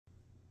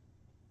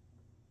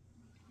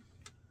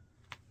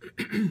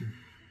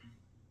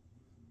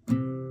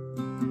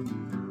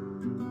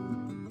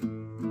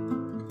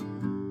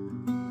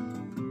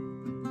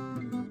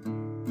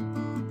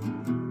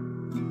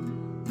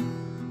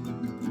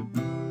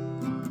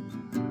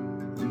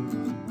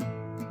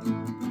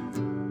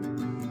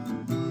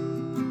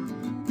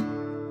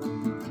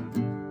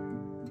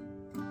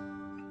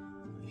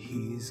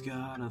He's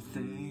got a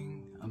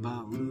thing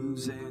about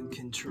losing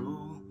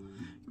control.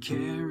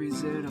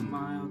 Carries it a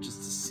mile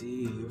just to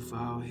see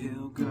how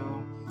he'll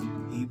go.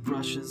 He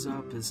brushes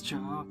up his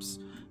chops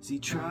as he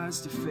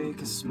tries to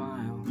fake a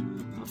smile.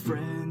 A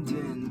friend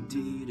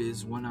indeed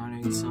is when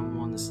I need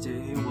someone to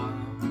stay a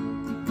while.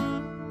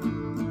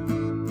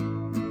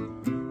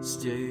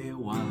 Stay a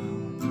while.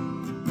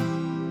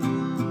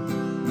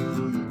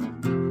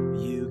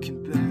 You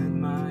can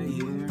bend my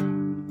ear.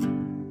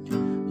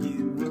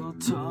 You will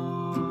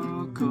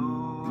talk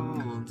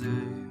all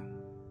day.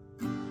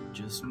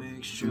 Just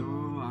make sure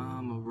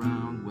I'm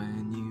around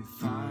when you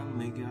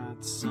finally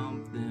got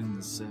something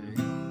to say.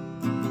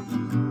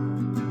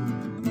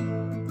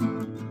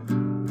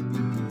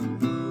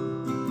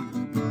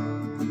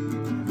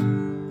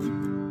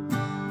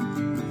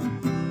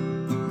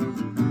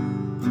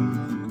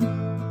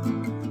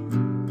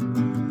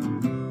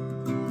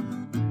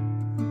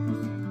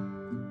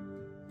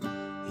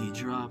 He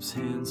drops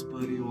hints,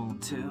 but he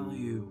won't tell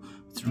you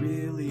what's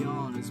really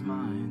on his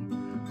mind.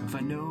 If I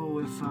know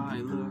if I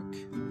look,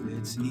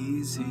 it's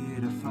easy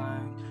to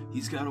find.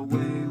 He's got a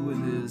way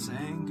with his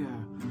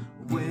anger,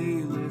 a way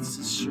he lets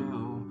it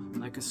show,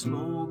 like a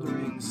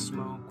smoldering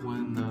smoke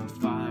when the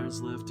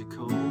fire's left to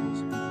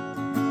coals.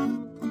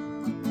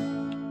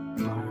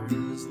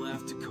 Fire's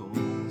left to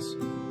coals.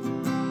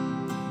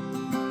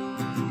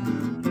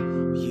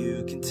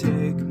 You can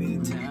take me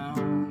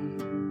down,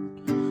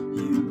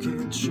 you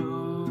can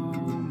show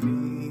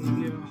me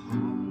your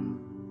home,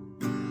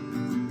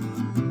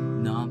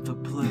 not the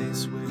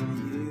place where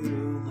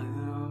you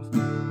live,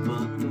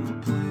 but the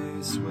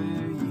place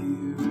where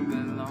you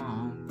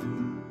belong.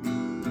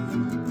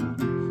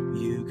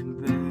 You can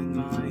bend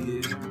my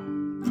ear,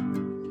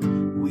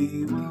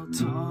 we will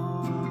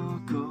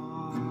talk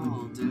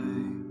all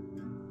day.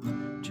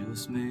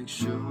 Just make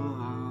sure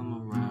I'm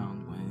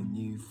around when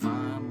you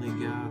finally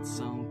got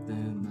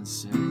something to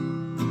say.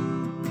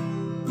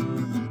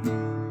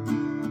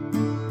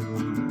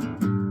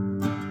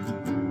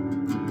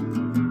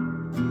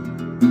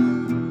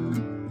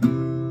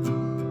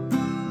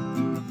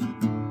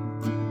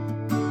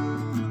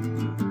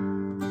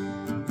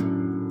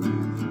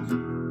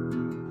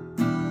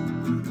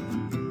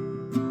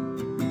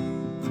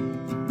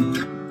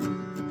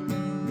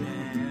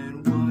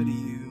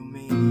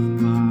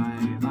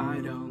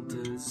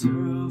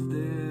 Deserve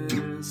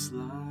this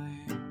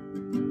life.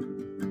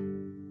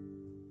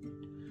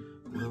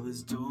 Well,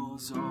 his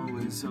door's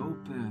always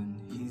open,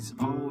 he's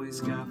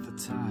always got the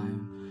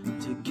time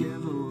to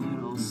give a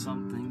little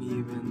something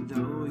even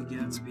though he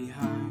gets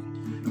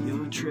behind.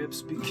 Your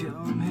trips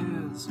become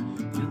his,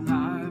 your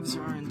lives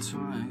are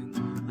entwined,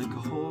 like a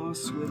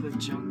horse with a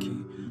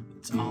junkie,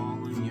 it's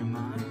all in your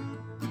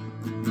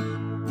mind.